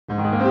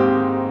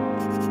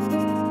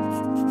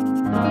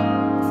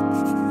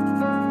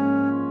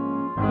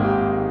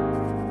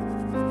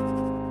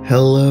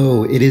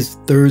Hello, it is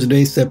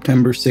Thursday,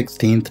 September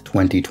 16th,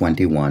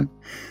 2021.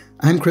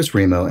 I'm Chris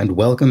Remo, and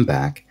welcome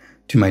back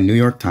to my New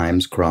York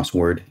Times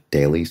Crossword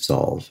Daily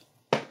Solve.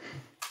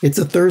 It's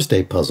a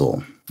Thursday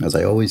puzzle. As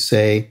I always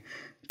say,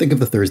 think of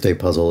the Thursday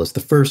puzzle as the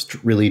first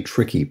really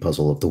tricky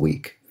puzzle of the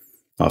week.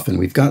 Often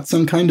we've got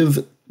some kind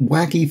of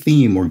wacky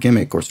theme or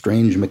gimmick or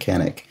strange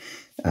mechanic,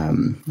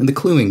 and the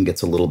cluing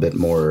gets a little bit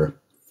more,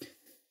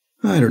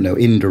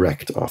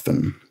 indirect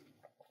often.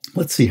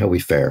 Let's see how we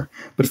fare.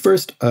 But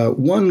first,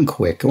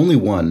 only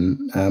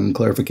one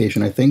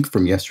clarification, I think,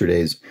 from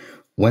yesterday's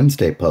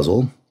Wednesday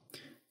puzzle,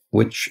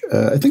 which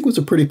I think was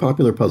a pretty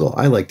popular puzzle.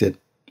 I liked it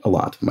a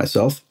lot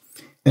myself.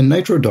 And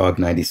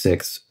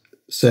NitroDog96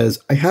 says,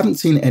 I haven't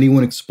seen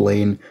anyone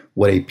explain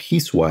what a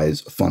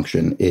piecewise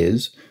function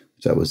is.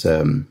 So that was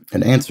an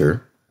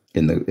answer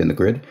in the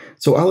grid.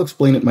 So I'll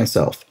explain it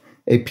myself.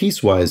 A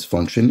piecewise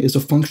function is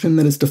a function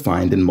that is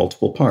defined in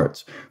multiple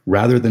parts.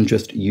 Rather than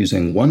just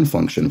using one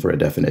function for a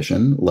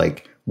definition,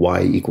 like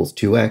y equals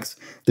 2x,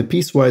 the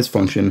piecewise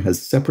function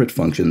has separate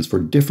functions for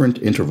different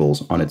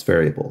intervals on its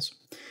variables.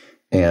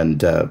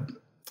 And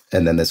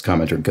then this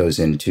commenter goes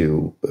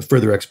into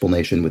further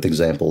explanation with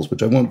examples,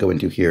 which I won't go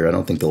into here. I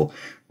don't think they'll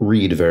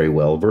read very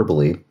well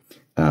verbally,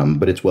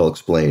 but it's well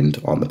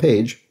explained on the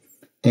page.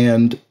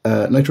 And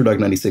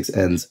NitroDog96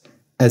 ends,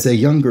 as a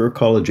younger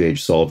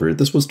college-age solver,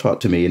 this was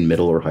taught to me in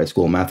middle or high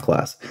school math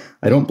class.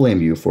 I don't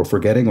blame you for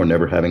forgetting or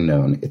never having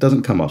known. It does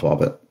not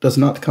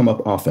come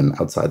up often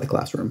outside the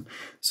classroom.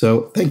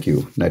 So thank you,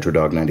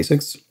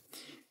 NitroDog96.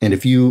 And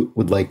if you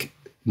would like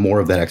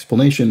more of that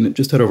explanation,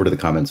 just head over to the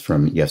comments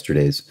from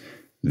yesterday's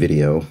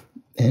video,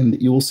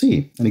 and you will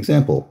see an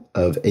example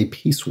of a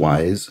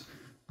piecewise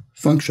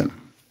function.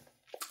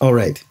 All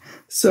right,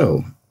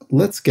 so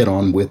let's get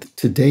on with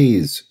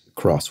today's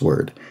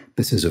crossword.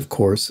 This is, of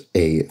course,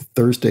 a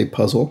Thursday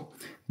puzzle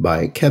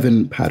by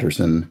Kevin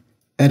Patterson,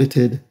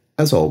 edited,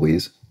 as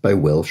always, by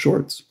Will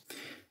Shorts.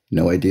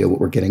 No idea what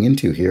we're getting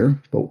into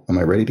here, but am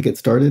I ready to get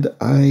started?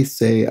 I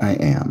say I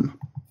am.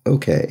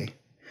 Okay.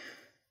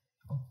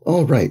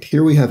 All right,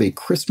 here we have a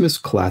Christmas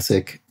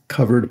classic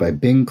covered by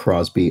Bing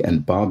Crosby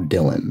and Bob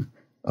Dylan,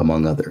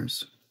 among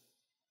others.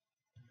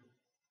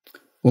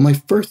 Well, my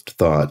first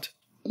thought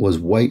was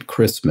White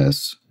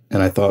Christmas,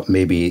 and I thought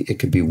maybe it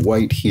could be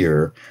white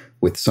here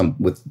with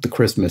the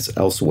Christmas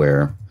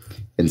elsewhere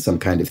in some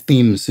kind of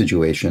theme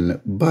situation,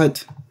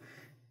 but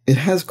it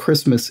has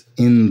Christmas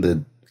in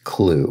the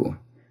clue.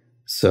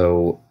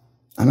 So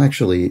I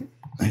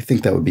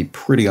think that would be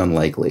pretty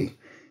unlikely.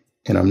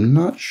 And I'm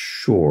not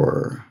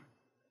sure.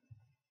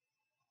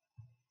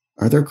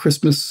 Are there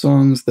Christmas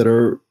songs is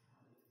there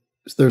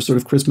a sort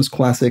of Christmas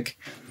classic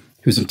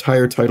whose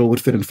entire title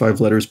would fit in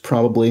 5 letters?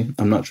 Probably.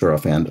 I'm not sure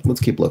offhand.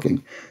 Let's keep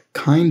looking.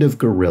 Kind of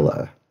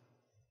Gorilla.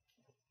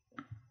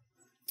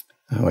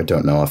 Oh, I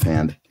don't know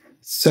offhand.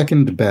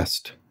 Second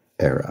best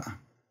era.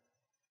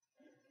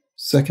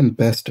 Second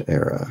best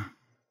era.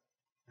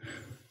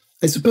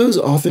 I suppose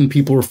often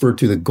people refer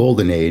to the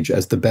golden age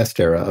as the best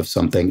era of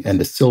something and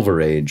the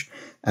silver age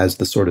as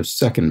the sort of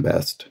second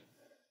best.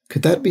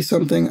 Could that be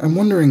something? I'm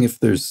wondering if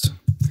we're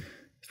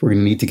going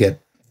to need to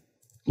get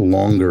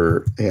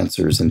longer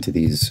answers into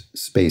these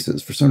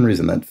spaces. For some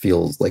reason, that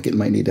feels like it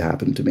might need to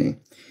happen to me.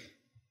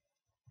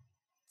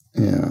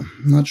 Yeah,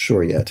 I'm not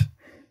sure yet.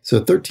 So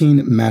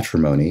 13,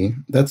 matrimony,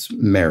 that's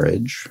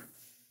marriage.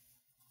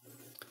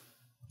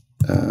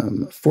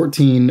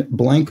 14,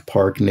 blank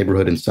park,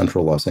 neighborhood in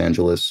central Los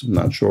Angeles,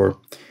 not sure.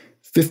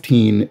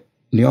 15,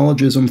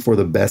 neologism for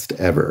the best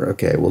ever.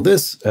 Okay, well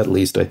this, at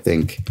least I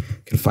think,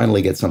 can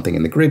finally get something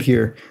in the grid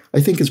here.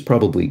 I think is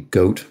probably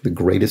GOAT, the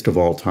greatest of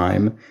all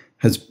time,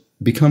 has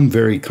become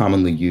very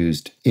commonly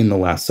used in the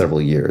last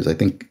several years. I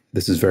think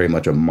this is very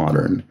much a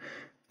modern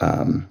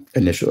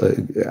initial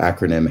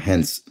acronym,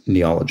 hence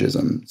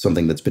neologism,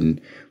 something that's been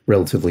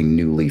relatively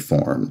newly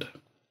formed.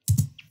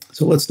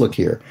 So let's look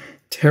here.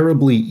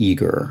 Terribly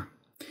eager.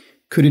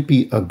 Could it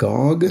be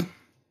agog?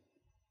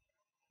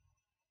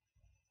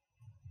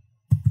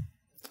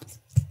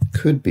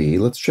 Could be.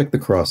 Let's check the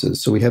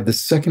crosses. So we have the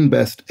second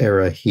best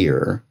era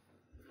here.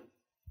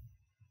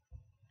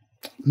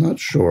 Not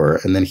sure.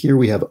 And then here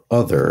we have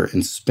other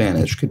in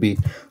Spanish. Could be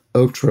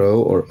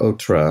otro or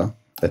otra,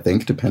 I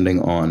think,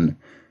 depending on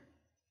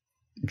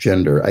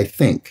gender, I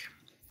think.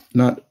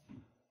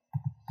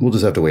 We'll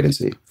just have to wait and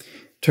see.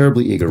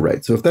 Terribly eager,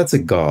 right. So if that's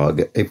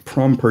agog, a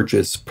prom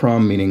purchase,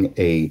 prom meaning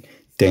a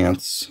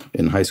dance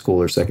in high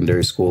school or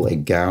secondary school, a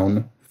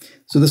gown.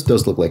 So this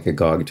does look like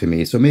agog to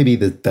me. So maybe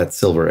that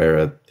silver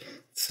era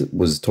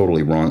was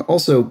totally wrong.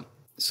 Also,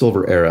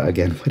 silver era,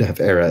 again, would have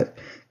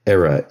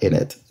era in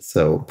it.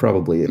 So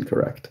probably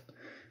incorrect.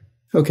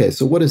 Okay,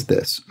 so what is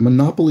this?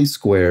 Monopoly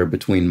Square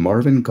between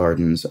Marvin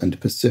Gardens and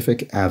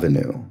Pacific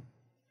Avenue.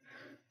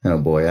 Oh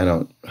boy,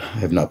 I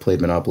have not played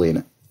Monopoly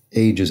in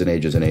ages and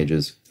ages and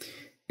ages.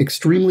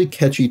 Extremely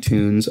catchy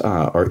tunes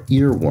are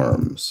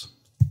earworms.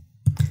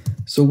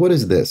 So what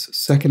is this?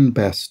 Second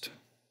best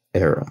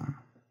era.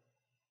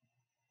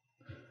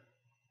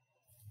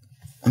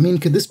 I mean,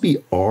 could this be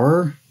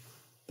R?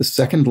 The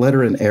second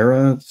letter in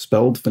era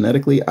spelled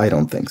phonetically? I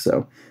don't think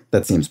so.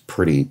 That seems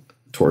pretty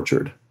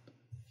tortured.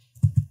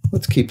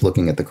 Let's keep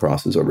looking at the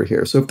crosses over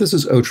here. So if this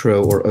is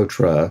otro or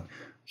otra,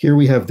 here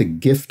we have the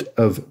gift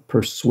of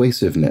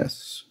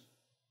persuasiveness.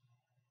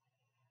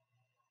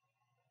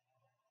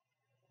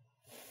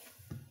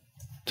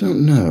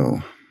 Don't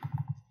know.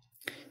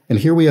 And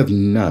here we have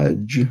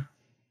nudge.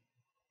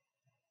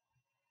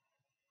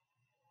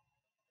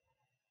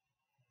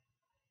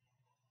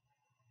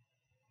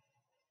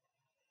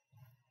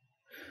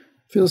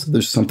 Feels that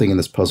there's something in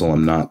this puzzle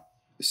I'm not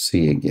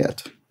seeing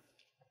yet.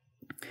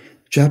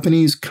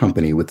 Japanese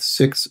company with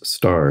 6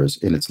 stars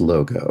in its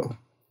logo.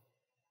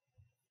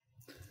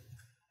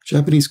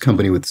 Japanese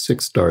company with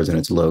 6 stars in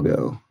its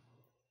logo.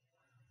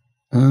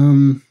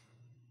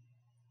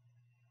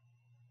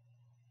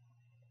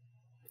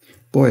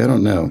 Boy, I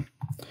don't know.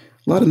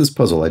 A lot in this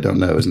puzzle I don't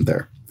know, isn't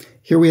there?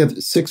 Here we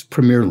have 6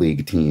 Premier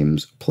League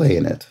teams play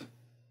in it.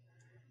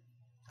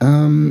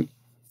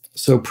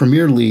 So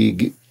Premier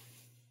League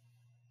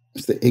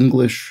is the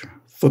English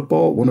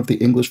football, one of the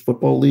English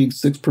football leagues.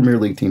 6 Premier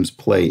League teams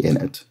play in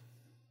it.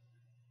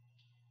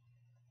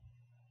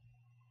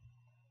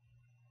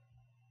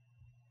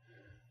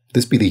 Could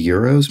this be the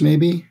Euros,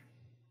 maybe?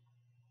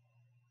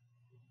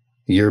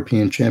 The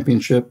European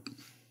Championship?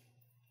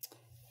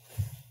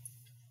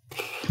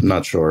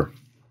 Not sure.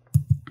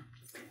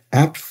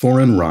 Apt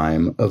foreign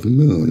rhyme of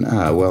moon.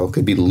 Ah, well, it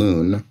could be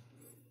loon.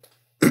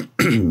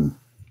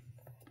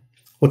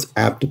 What's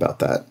apt about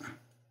that?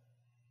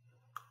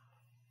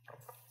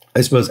 I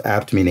suppose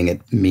apt meaning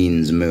it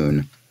means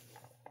moon.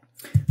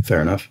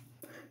 Fair enough.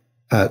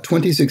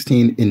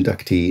 2016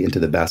 inductee into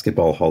the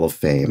Basketball Hall of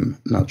Fame.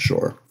 Not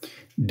sure.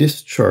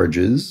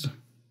 Discharges.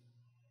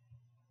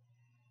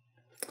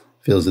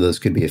 Feels that those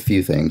could be a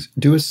few things.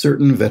 Do a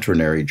certain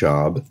veterinary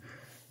job.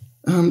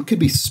 Could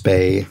be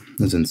spay,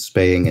 as in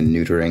spaying and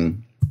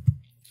neutering.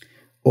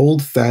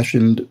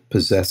 Old-fashioned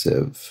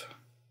possessive.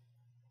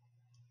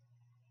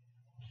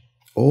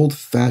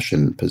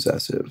 Old-fashioned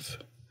possessive.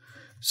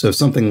 So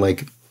something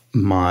like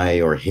my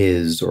or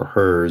his or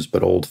hers,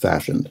 but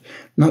old-fashioned.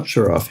 Not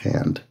sure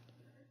offhand.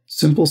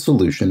 Simple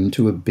solution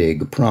to a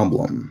big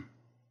problem.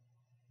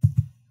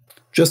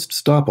 Just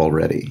stop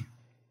already.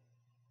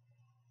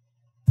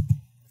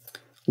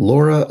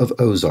 Laura of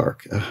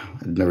Ozark.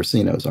 I'd never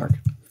seen Ozark.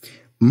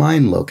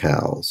 Mine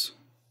locales.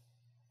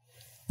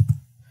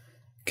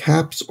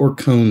 Caps or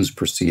cones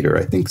procedure.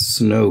 I think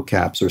snow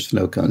caps or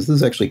snow cones. This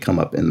has actually come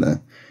up in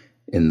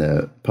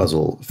the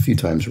puzzle a few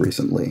times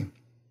recently.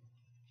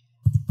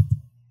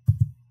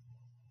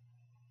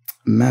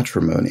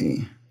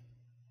 Matrimony.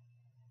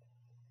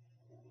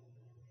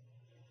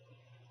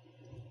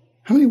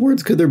 How many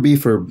words could there be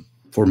for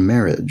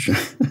marriage?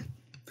 I'm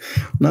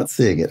not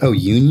seeing it. Oh,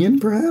 union,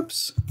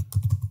 perhaps?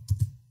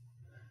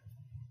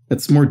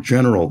 It's more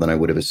general than I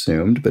would have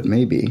assumed, but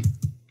maybe.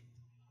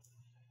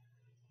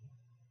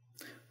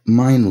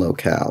 Mine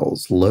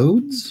locales.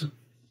 Loads?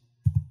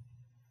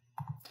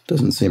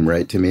 Doesn't seem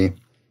right to me.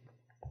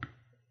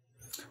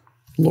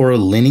 Laura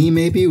Linney,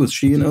 maybe? Was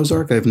she in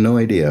Ozark? I have no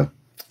idea.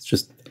 It's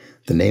just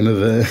the name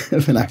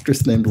of an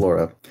actress named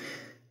Laura.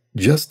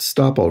 Just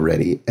stop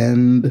already.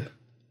 And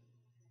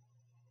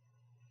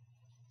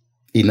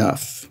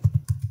enough.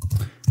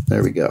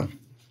 There we go.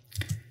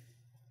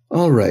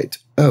 All right.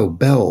 Oh,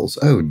 bells.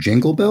 Oh,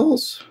 Jingle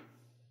Bells?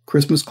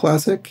 Christmas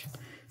classic?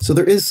 So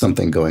there is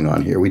something going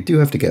on here. We do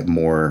have to get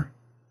more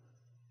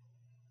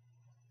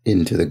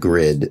into the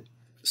grid.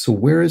 So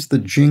where is the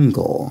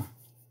jingle?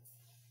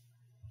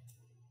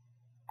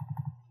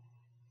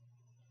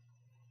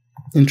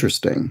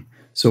 Interesting.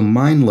 So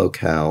mine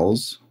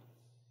locales.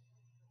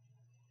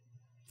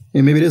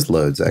 Yeah, maybe it is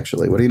loads,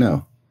 actually. What do you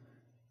know?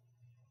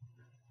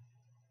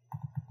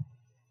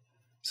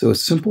 So a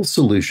simple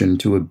solution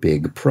to a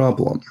big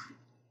problem.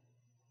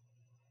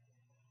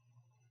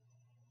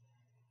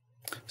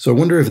 So I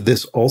wonder if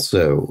this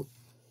also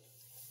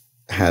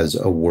has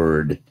a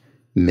word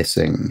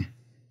missing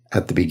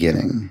at the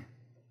beginning.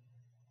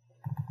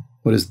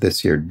 What is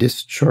this here?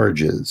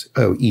 Discharges.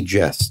 Oh,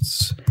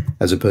 egests,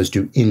 as opposed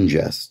to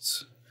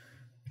ingests.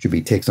 Should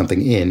be take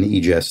something in,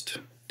 egest,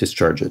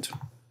 discharge it.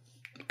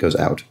 It goes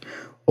out.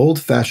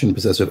 Old-fashioned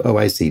possessive. Oh,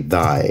 I see.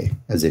 Thy,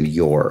 as in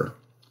your.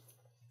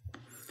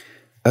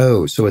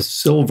 Oh, so a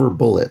silver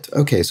bullet.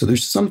 Okay, so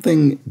there's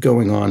something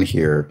going on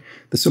here.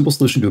 The simple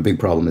solution to a big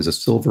problem is a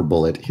silver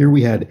bullet. Here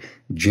we had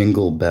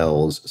jingle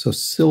bells. So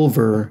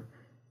silver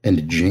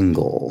and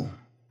jingle.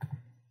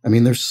 I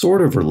mean, they're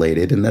sort of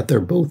related in that they're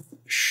both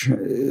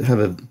have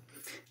a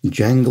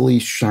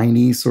jangly,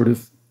 shiny sort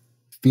of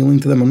feeling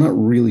to them. I'm not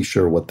really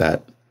sure what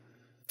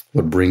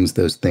brings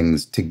those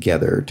things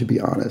together, to be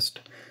honest.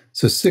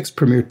 So 6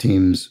 Premier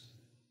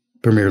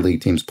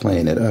League teams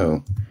playing it.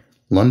 Oh,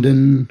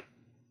 London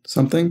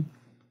something?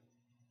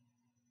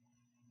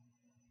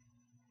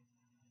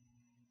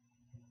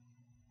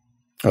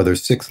 Are there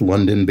 6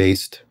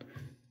 London-based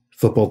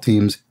football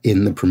teams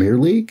in the Premier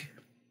League?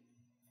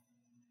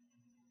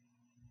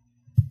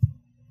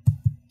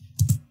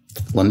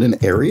 London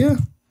area?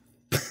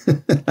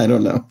 I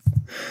don't know.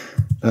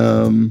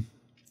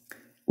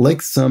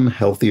 Like some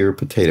healthier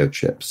potato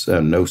chips.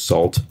 No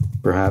salt,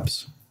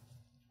 perhaps.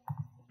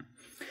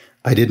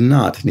 I did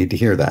not need to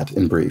hear that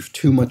in brief.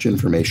 Too much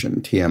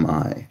information,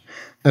 TMI.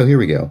 Oh, here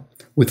we go.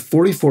 With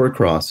 44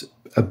 across,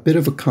 a bit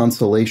of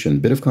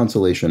consolation,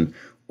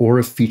 or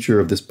a feature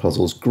of this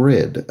puzzle's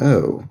grid.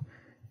 Oh,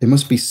 it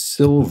must be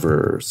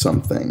silver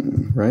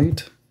something,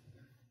 right?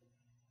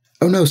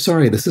 Oh no,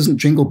 sorry, this isn't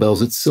Jingle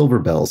Bells, it's Silver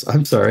Bells.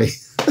 I'm sorry.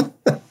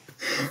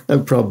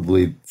 That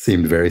probably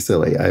seemed very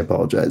silly. I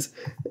apologize.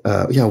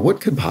 Yeah,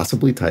 what could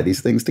possibly tie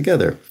these things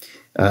together?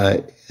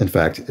 In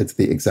fact, it's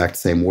the exact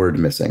same word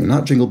missing.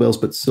 Not Jingle Bells,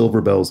 but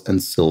Silver Bells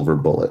and Silver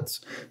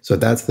Bullets. So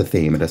that's the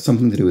theme. It has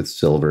something to do with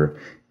silver,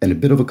 and a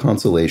bit of a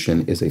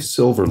consolation is a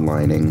silver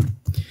lining.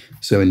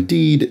 So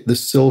indeed, the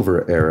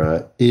silver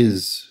era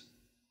is,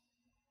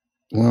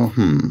 well,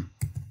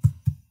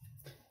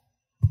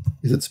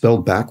 Is it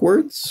spelled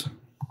backwards?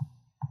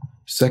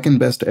 Second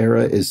best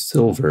era is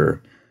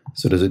silver.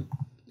 So does it?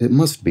 It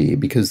must be,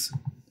 because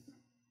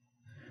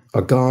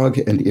agog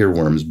and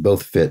earworms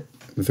both fit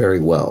very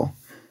well.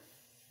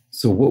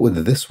 So what would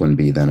this one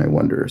be then, I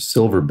wonder?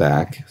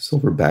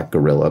 Silverback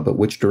gorilla, but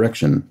which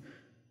direction?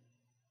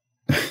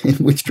 In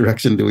which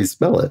direction do we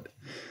spell it?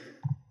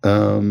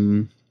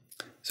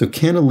 So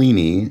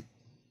cannellini,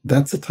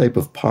 that's a type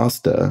of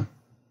pasta.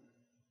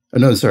 Oh,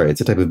 no, sorry,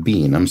 it's a type of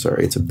bean. I'm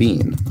sorry, it's a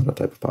bean, not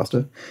a type of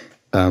pasta.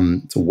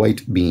 It's a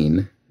white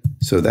bean.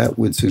 So that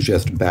would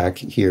suggest back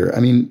here.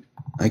 I mean,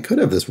 I could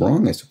have this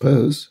wrong, I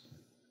suppose.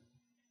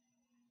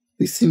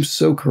 These seem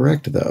so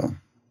correct, though.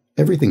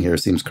 Everything here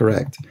seems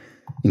correct,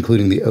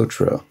 including the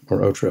otro.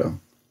 Let's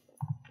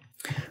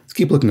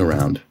keep looking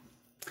around.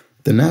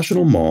 The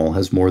National Mall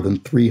has more than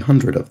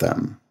 300 of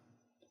them.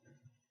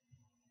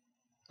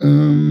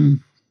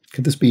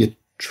 Could this be a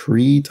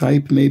tree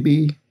type,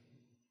 maybe?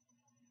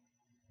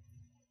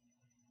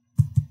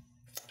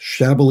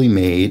 Shabbily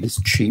made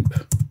is cheap.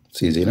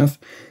 It's easy enough.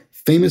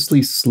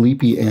 Famously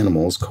sleepy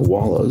animals,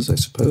 koalas, I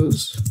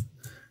suppose.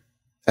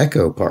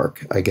 Echo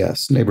Park, I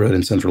guess. Neighborhood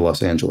in central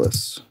Los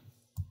Angeles.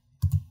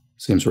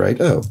 Seems right.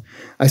 Oh,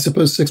 I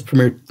suppose 6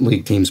 Premier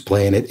League teams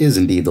play, and it is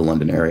indeed the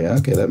London area.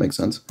 Okay, that makes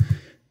sense.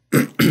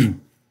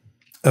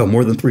 Oh,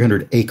 more than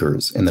 300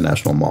 acres in the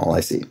National Mall,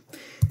 I see.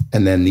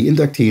 And then the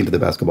inductee into the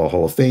Basketball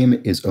Hall of Fame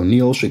is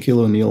O'Neal, Shaquille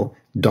O'Neal,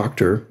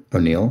 Dr.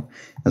 O'Neal,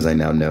 as I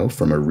now know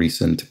from a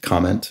recent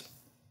comment,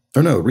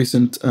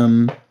 recent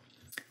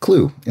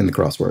clue in the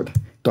crossword.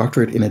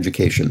 Doctorate in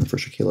Education for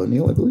Shaquille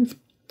O'Neal, I believe.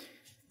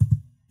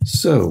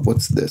 So,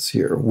 what's this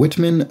here?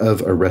 Whitman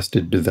of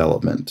Arrested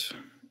Development.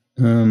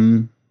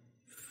 I've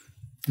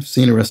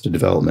seen Arrested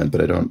Development,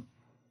 but I don't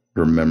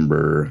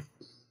remember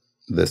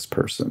this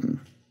person.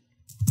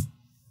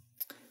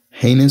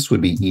 Heinous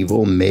would be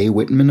evil. Mae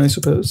Whitman, I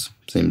suppose.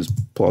 Seems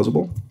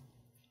plausible.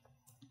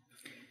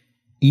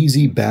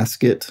 Easy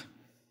basket.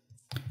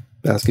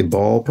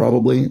 Basketball,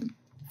 probably.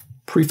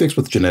 Prefix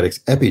with genetics.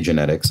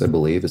 Epigenetics, I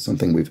believe, is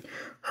something we've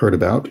heard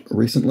about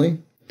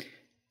recently.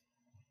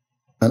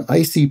 An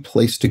icy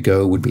place to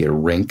go would be a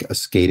rink, a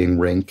skating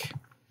rink.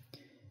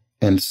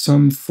 And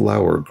some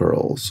flower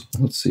girls.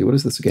 Let's see, what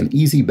is this again?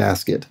 Easy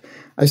basket.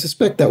 I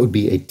suspect that would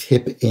be a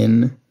tip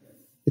in.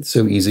 It's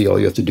so easy, all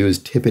you have to do is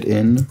tip it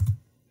in.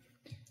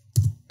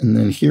 And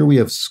then here we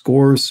have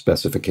score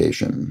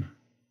specification.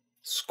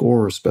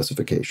 Score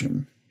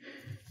specification.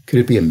 Could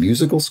it be a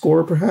musical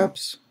score,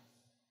 perhaps?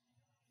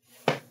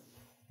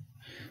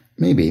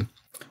 Maybe.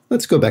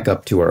 Let's go back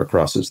up to our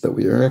crosses that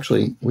we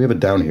have it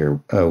down here.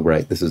 Oh,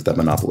 right, this is that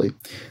Monopoly.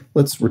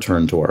 Let's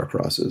return to our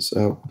crosses.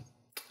 Oh,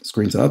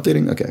 screen's not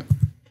updating? Okay.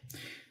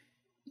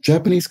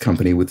 Japanese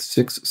company with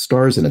 6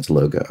 stars in its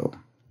logo.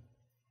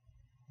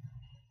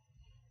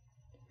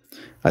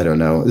 I don't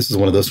know. This is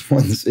one of those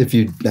ones, if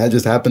you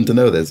just happen to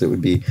know this, it would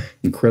be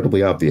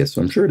incredibly obvious.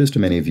 So I'm sure it is to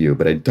many of you,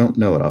 but I don't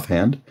know it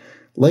offhand.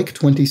 Like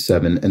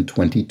 2017 and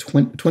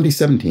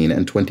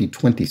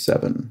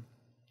 2027.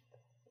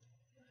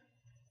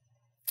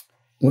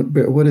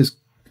 What is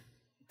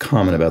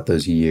common about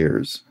those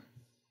years?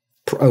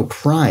 Oh,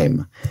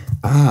 prime.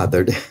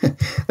 They're,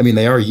 I mean,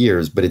 they are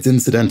years, but it's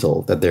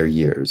incidental that they're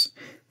years.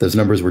 Those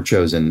numbers were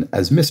chosen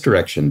as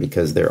misdirection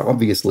because they're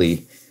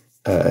obviously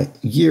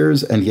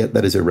years, and yet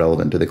that is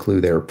irrelevant to the clue.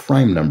 They are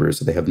prime numbers,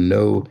 so they have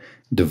no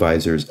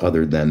divisors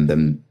other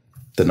than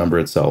the number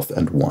itself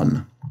and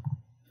 1.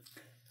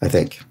 I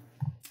think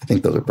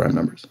those are prime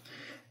numbers.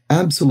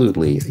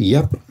 Absolutely.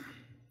 Yep.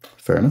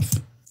 Fair enough.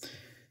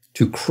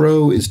 To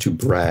crow is to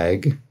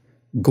brag.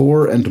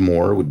 Gore and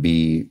more would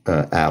be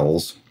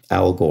owls.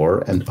 Al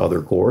Gore and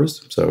other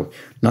gores. So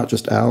not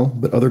just Al,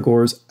 but other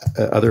gores,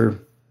 other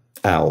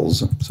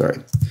owls. Sorry.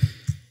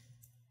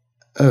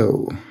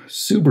 Oh,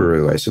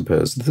 Subaru, I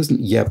suppose. This isn't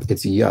yep,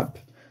 it's yup.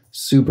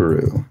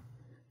 Subaru.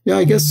 Yeah,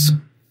 I guess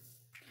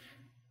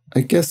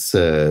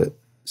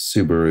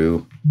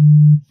Subaru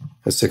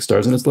has 6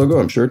 stars in its logo.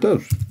 I'm sure it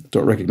does.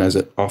 Don't recognize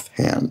it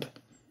offhand.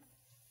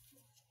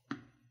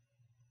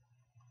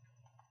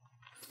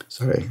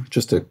 Sorry,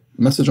 just a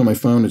message on my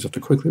phone I just have to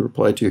quickly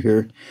reply to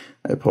here.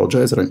 I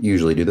apologize, I don't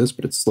usually do this,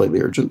 but it's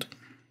slightly urgent.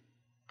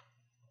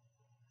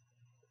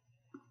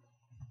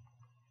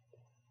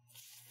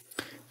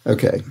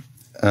 Okay.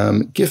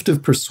 Gift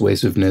of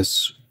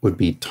persuasiveness would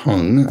be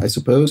tongue, I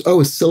suppose. Oh,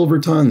 a silver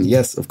tongue.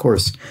 Yes, of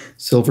course.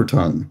 Silver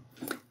tongue.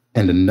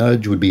 And a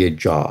nudge would be a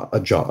jog.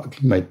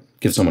 You might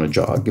give someone a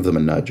jog, give them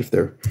a nudge if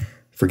they're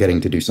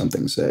forgetting to do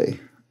something, say.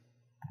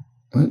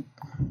 What?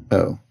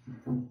 Oh.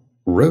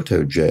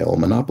 Roto jail,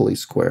 Monopoly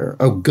Square.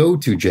 Oh, go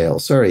to jail.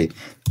 Sorry.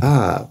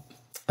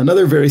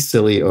 Another very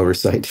silly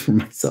oversight for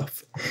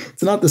myself.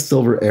 It's not the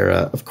silver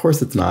era. Of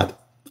course it's not.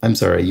 I'm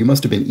sorry. You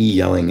must have been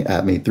yelling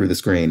at me through the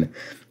screen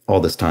all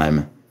this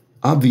time.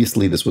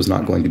 Obviously, this was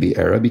not going to be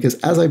era because,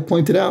 as I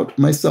pointed out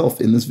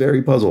myself in this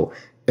very puzzle,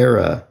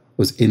 era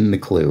was in the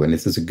clue. And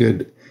this is a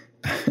good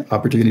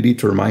opportunity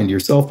to remind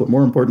yourself, but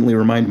more importantly,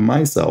 remind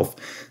myself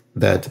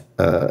that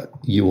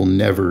you will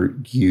never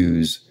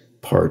use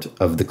part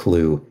of the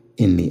clue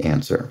in the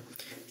answer.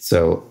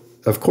 So,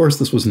 of course,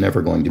 this was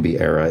never going to be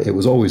era. It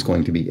was always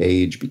going to be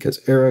age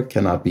because era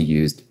cannot be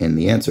used in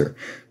the answer.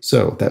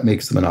 So that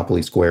makes the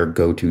Monopoly Square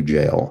go to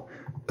jail.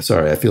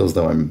 Sorry, I feel as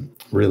though I'm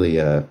really,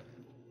 I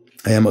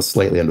am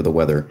slightly under the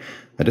weather.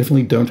 I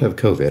definitely don't have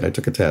COVID. I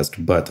took a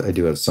test, but I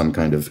do have some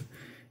kind of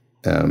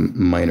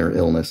minor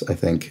illness, I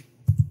think.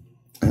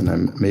 And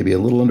I'm maybe a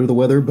little under the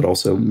weather, but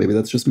also maybe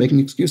that's just making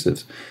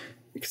excuses.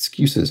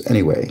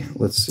 Anyway,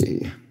 let's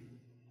see.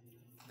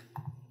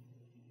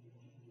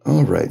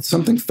 All right,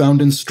 something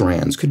found in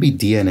strands. Could be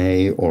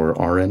DNA or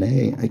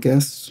RNA, I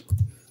guess.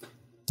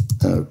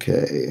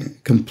 Okay,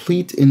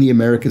 complete in the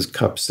America's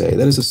Cup, say.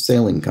 That is a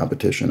sailing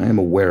competition. I am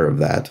aware of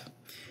that,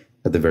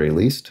 at the very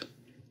least.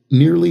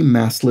 Nearly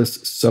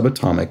massless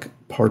subatomic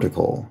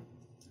particle.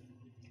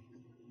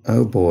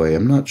 Oh boy,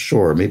 I'm not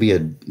sure. Maybe a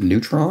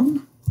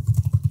neutron?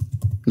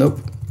 Nope.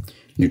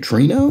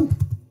 Neutrino?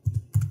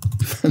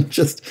 I'm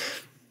just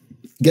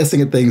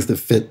guessing at things that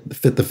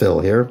fit the fill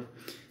here.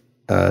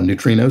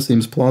 Neutrino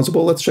seems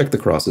plausible. Let's check the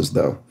crosses,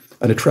 though.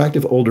 An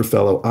attractive older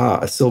fellow.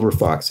 A silver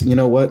fox. You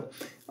know what?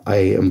 I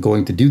am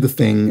going to do the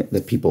thing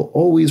that people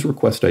always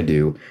request I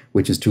do,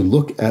 which is to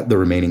look at the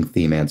remaining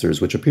theme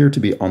answers, which appear to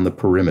be on the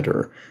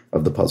perimeter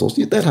of the puzzles.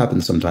 That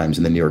happens sometimes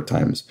in the New York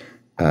Times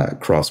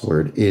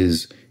crossword,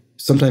 is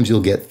sometimes you'll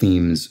get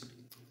themes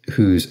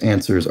whose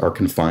answers are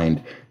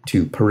confined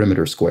to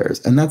perimeter squares.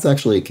 And that's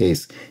actually a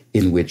case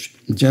in which,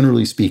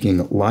 generally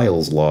speaking,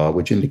 Lyell's law,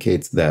 which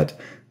indicates that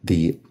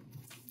the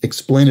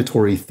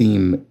explanatory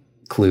theme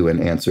clue and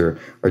answer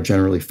are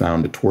generally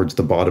found towards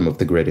the bottom of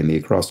the grid in the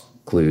across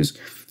clues.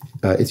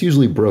 It's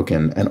usually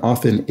broken, and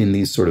often in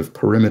these sort of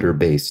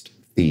perimeter-based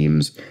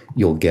themes,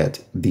 you'll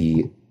get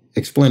the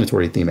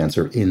explanatory theme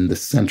answer in the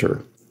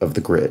center of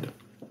the grid.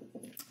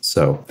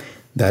 So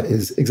that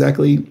is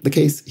exactly the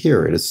case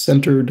here. It is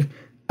centered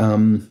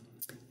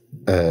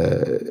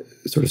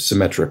sort of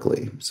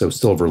symmetrically, so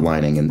silver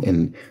lining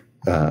in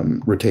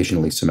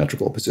rotationally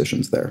symmetrical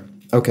positions there.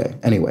 Okay,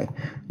 anyway,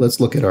 let's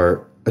look at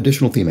our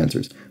additional theme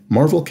answers.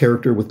 Marvel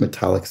character with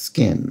metallic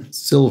skin,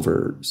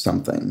 silver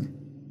something.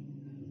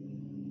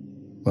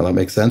 Well, that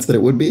makes sense that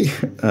it would be.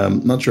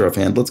 Not sure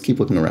offhand. Let's keep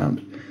looking around.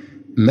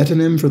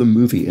 Metonym for the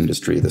movie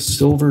industry, the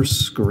silver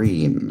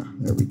screen.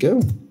 There we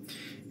go.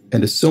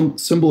 And a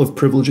symbol of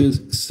privilege is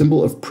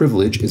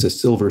a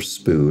silver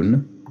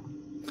spoon.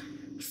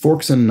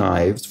 Forks and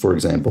knives, for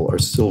example, are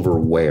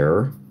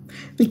silverware.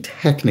 I think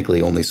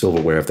technically only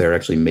silverware if they're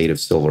actually made of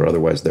silver.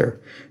 Otherwise, they're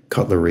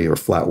cutlery or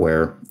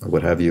flatware or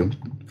what have you.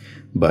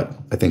 But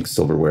I think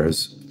silverware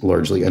has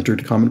largely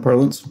entered common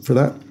parlance for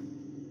that.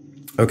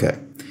 Okay,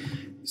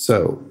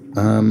 so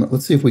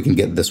let's see if we can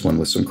get this one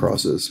with some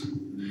crosses.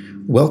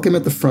 Welcome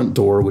at the front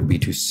door would be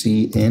to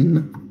see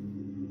in.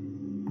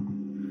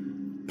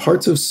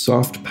 Parts of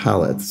soft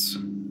palates.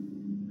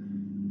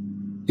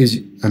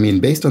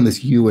 Based on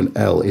this U and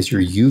L, is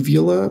your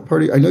uvula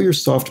part of, I know your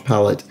soft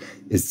palate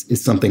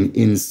is something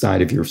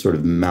inside of your sort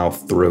of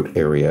mouth throat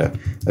area.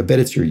 I bet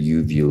it's your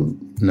uvula.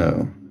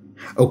 No.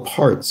 Oh,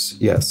 parts.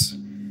 Yes.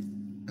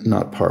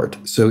 Not part.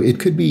 So it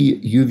could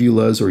be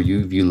uvulas or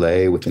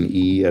uvulae with an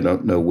E. I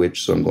don't know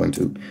which, so I'm going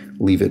to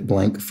leave it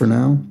blank for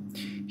now.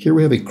 Here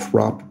we have a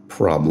crop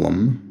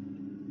problem.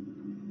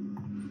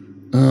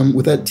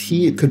 With that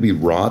T, it could be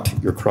rot.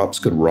 Your crops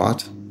could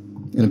rot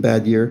in a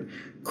bad year.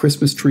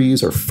 Christmas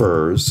trees are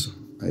firs,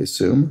 I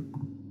assume.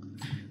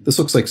 This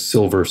looks like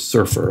Silver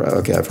Surfer.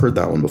 Okay, I've heard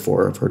that one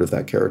before. I've heard of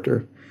that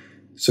character.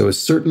 So a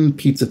certain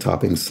pizza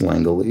topping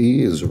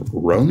slangily is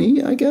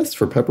roni, I guess,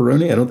 for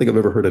pepperoni. I don't think I've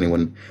ever heard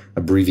anyone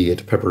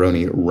abbreviate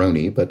pepperoni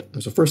roni, but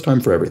there's a first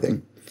time for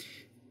everything.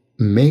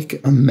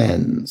 Make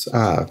amends.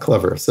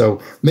 Clever.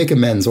 So make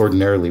amends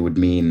ordinarily would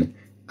mean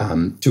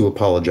to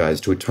apologize,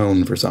 to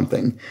atone for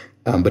something.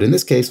 But in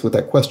this case, with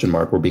that question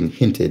mark, we're being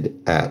hinted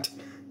at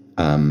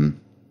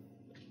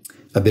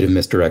a bit of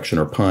misdirection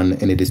or pun,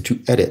 and it is to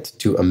edit,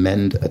 to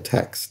amend a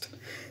text.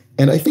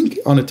 And I think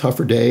on a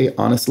tougher day,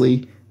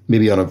 honestly,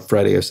 maybe on a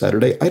Friday or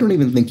Saturday, I don't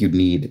even think you'd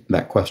need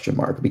that question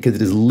mark, because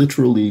it is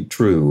literally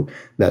true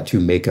that to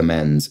make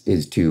amends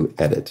is to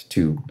edit,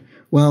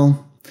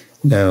 well,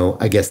 no,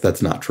 I guess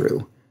that's not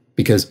true,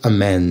 because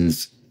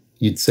amends,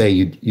 you'd say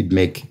you'd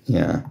make,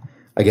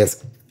 I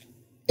guess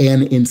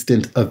an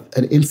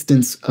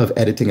instance of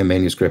editing a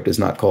manuscript is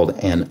not called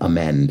an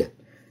amend.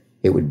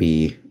 It would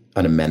be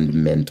an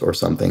amendment or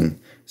something.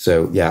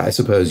 So yeah, I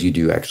suppose you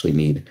do actually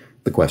need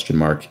the question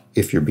mark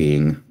if you're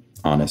being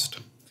honest.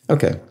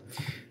 Okay,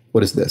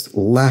 what is this?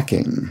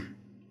 Lacking.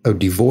 Oh,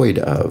 devoid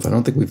of. I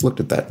don't think we've looked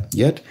at that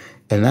yet.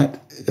 And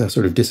that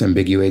sort of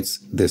disambiguates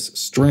this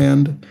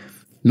strand.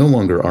 No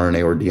longer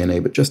RNA or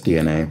DNA, but just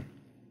DNA.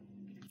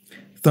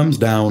 Thumbs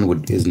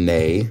down is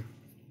nay.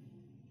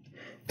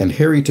 And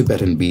hairy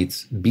Tibetan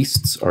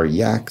beasts are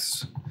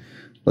yaks.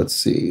 Let's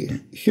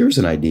see. Here's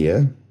an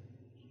idea.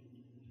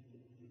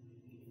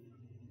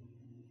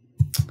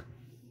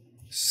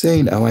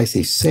 I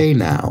see. Say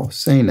now.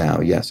 Say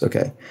now. Yes.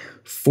 Okay.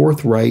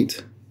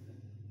 Forthright.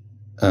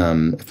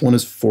 If one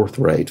is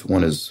forthright,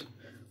 one is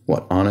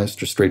what?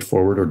 Honest or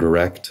straightforward or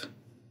direct?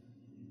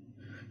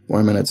 Why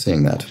am I not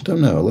seeing that?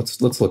 Don't know.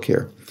 Let's look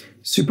here.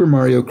 Super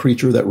Mario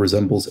creature that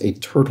resembles a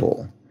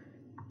turtle.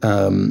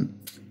 Koopa,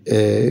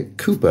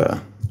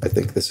 I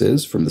think this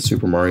is, from the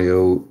Super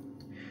Mario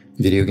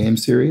video game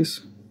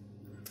series.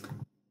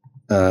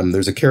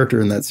 There's a character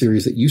in that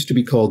series that used to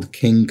be called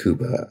King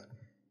Koopa.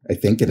 I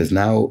think it is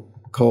now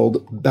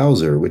called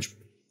Bowser, which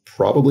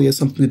probably has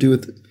something to do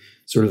with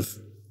sort of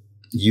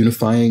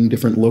unifying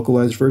different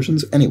localized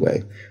versions.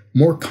 Anyway,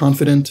 more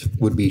confident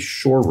would be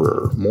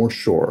surer, more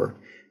sure.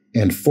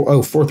 And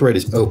forthright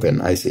is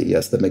open. I see.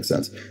 Yes, that makes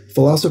sense.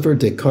 Philosopher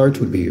Descartes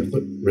would be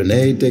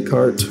René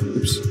Descartes.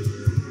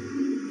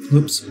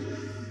 Oops.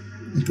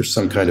 I think there's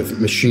some kind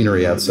of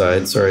machinery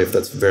outside. Sorry if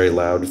that's very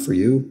loud for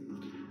you.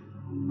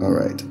 All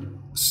right.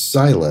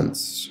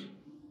 Silence.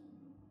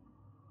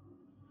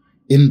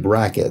 In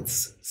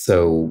brackets.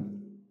 So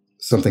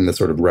something that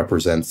sort of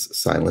represents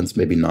silence,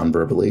 maybe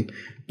non-verbally.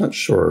 Not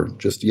sure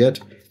just yet.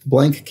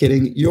 Blank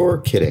kidding. You're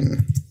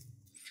kidding.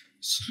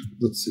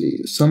 Let's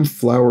see. Some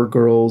flower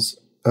girls.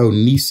 Oh,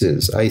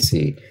 nieces. I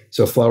see.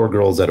 So flower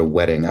girls at a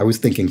wedding. I was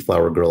thinking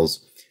flower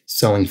girls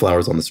selling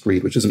flowers on the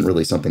street, which isn't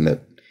really something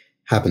that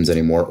happens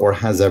anymore or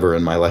has ever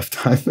in my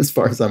lifetime, as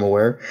far as I'm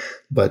aware.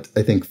 But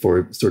I think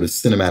for sort of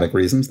cinematic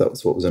reasons, that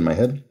was what was in my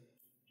head.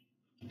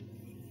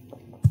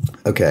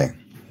 Okay.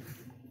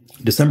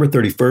 December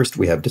 31st,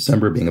 we have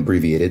December being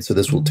abbreviated, so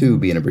this will too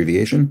be an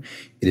abbreviation.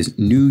 It is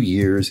New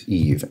Year's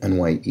Eve,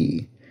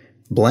 NYE.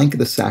 Blank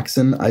the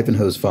Saxon,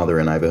 Ivanhoe's father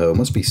in Ivanhoe,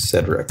 must be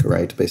Cedric,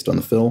 right, based on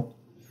the fill?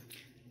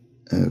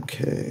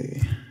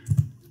 Okay.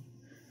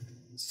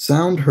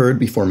 Sound heard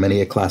before many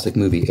a classic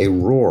movie, a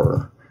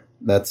roar.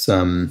 That's,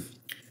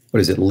 what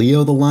is it,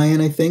 Leo the Lion,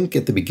 I think,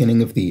 at the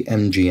beginning of the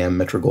MGM,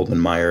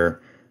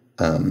 Metro-Goldwyn-Mayer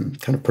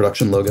kind of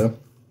production logo.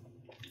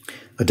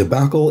 A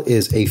debacle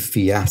is a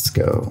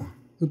fiasco.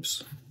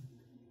 Oops.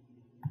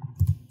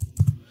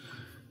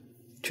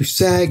 To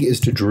sag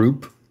is to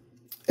droop.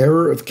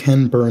 Error of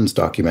Ken Burns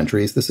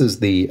documentaries. This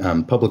is the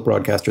public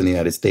broadcaster in the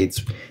United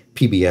States,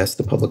 PBS,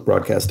 the public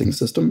broadcasting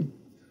system.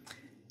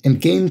 And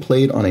game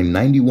played on a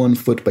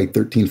 91-foot by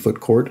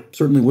 13-foot court.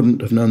 Certainly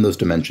wouldn't have known those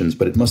dimensions,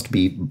 but it must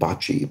be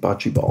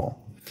bocce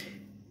ball.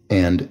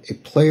 And a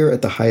player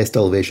at the highest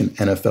elevation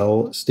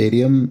NFL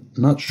stadium,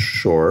 not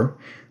sure,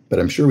 but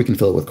I'm sure we can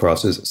fill it with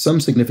crosses. Some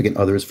significant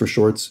others for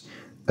shorts.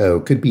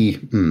 Oh, could be,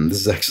 this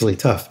is actually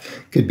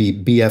tough. Could be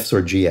BFs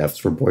or GFs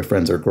for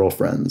boyfriends or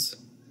girlfriends.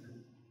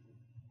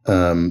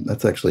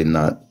 That's actually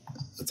not,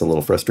 that's a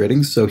little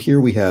frustrating. So here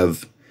we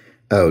have,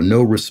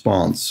 no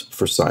response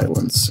for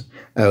silence.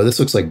 Oh, this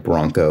looks like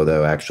Bronco,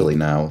 though, actually,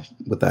 now,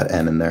 with that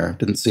N in there.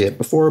 Didn't see it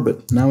before,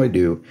 but now I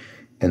do.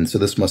 And so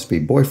this must be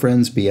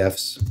boyfriends,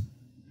 BFs.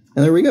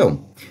 And there we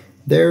go.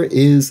 There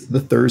is the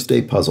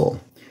Thursday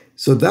puzzle.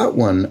 So that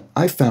one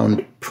I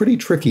found pretty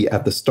tricky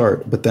at the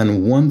start, but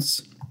then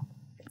once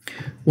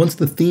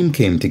the theme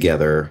came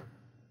together,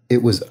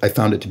 I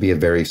found it to be a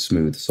very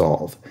smooth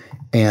solve.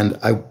 And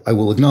I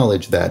will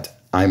acknowledge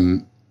that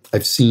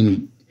I've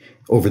seen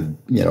over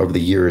the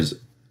years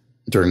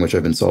during which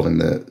I've been solving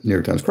the New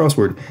York Times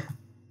crossword,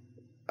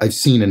 I've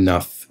seen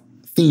enough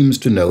themes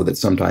to know that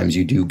sometimes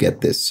you do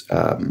get this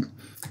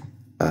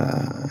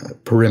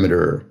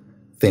perimeter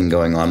thing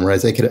going on.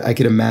 Whereas I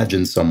could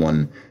imagine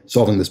someone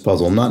solving this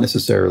puzzle, not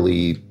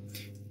necessarily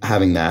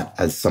having that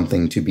as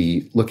something to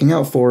be looking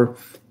out for,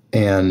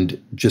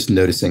 and just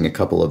noticing a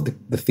couple of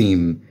the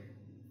theme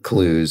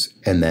clues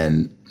and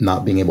then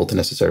not being able to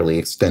necessarily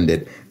extend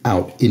it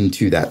out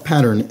into that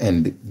pattern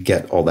and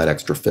get all that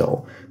extra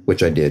fill,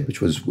 which I did,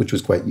 which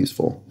was quite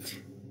useful.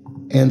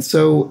 And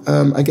so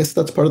I guess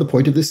that's part of the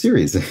point of this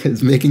series,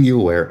 is making you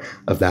aware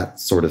of that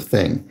sort of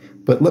thing.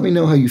 But let me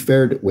know how you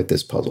fared with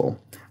this puzzle.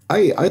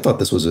 I thought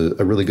this was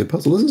a really good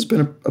puzzle. This has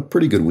been a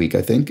pretty good week,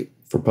 I think,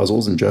 for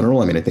puzzles in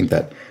general. I mean, I think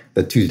that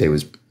Tuesday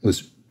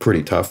was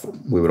pretty tough.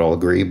 We would all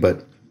agree,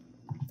 but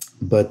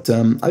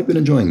I've been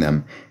enjoying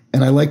them.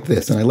 And I liked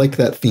this, and I liked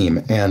that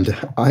theme.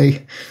 And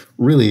I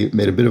really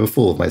made a bit of a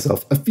fool of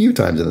myself a few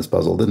times in this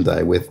puzzle, didn't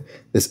I? With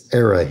this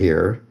era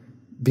here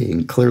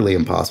being clearly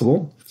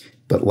impossible,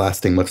 but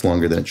lasting much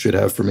longer than it should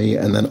have for me.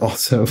 And then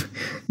also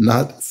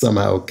not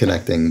somehow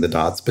connecting the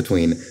dots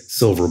between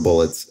silver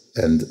bullets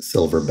and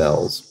silver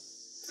bells.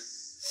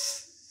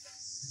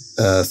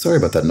 Sorry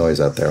about that noise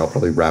out there. I'll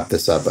probably wrap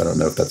this up. I don't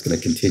know if that's going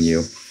to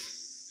continue.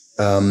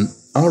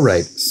 All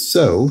right,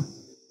 so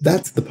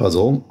that's the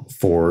puzzle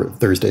for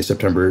Thursday,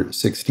 September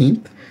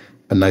 16th.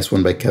 A nice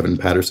one by Kevin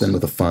Patterson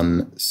with a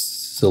fun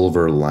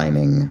silver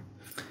lining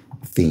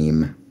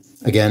theme.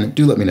 Again,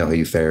 do let me know how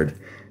you fared.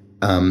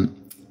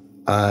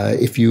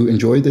 If you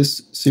enjoy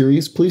this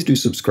series, please do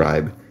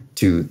subscribe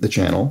to the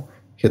channel.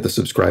 Hit the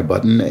subscribe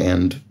button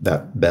and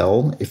that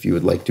bell if you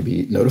would like to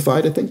be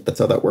notified. I think that's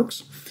how that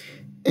works.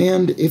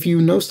 And if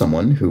you know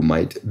someone who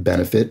might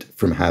benefit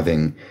from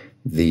having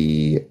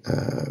the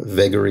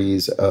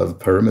vagaries of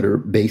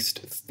perimeter-based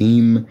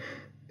theme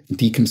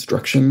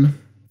deconstruction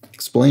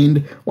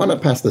explained, why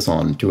not pass this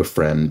on to a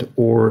friend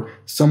or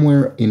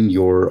somewhere in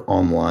your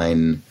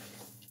online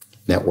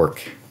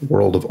network,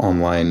 world of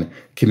online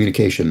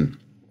communication.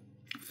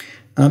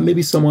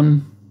 Maybe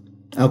someone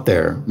out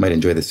there might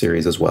enjoy this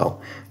series as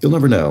well. You'll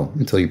never know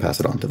until you pass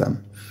it on to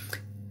them.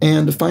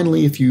 And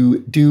finally, if you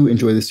do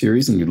enjoy the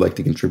series and you'd like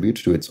to contribute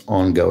to its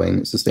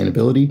ongoing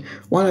sustainability,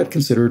 why not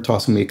consider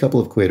tossing me a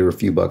couple of quid or a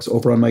few bucks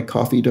over on my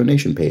Ko-fi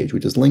donation page,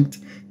 which is linked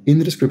in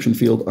the description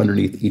field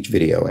underneath each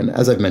video. And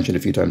as I've mentioned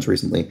a few times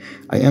recently,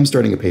 I am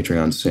starting a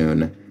Patreon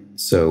soon,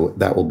 so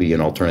that will be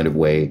an alternative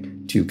way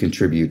to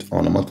contribute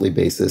on a monthly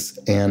basis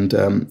and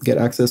get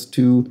access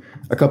to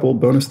a couple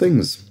bonus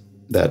things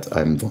that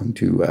I'm going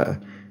to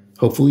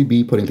hopefully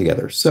be putting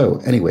together.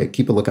 So anyway,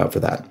 keep a lookout for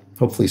that,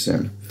 hopefully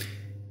soon.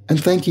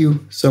 And thank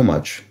you so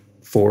much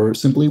for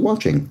simply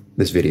watching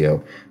this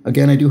video.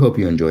 Again, I do hope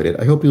you enjoyed it.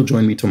 I hope you'll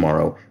join me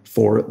tomorrow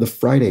for the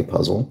Friday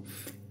puzzle.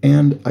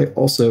 And I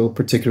also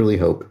particularly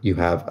hope you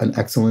have an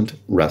excellent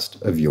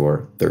rest of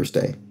your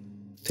Thursday.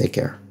 Take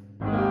care.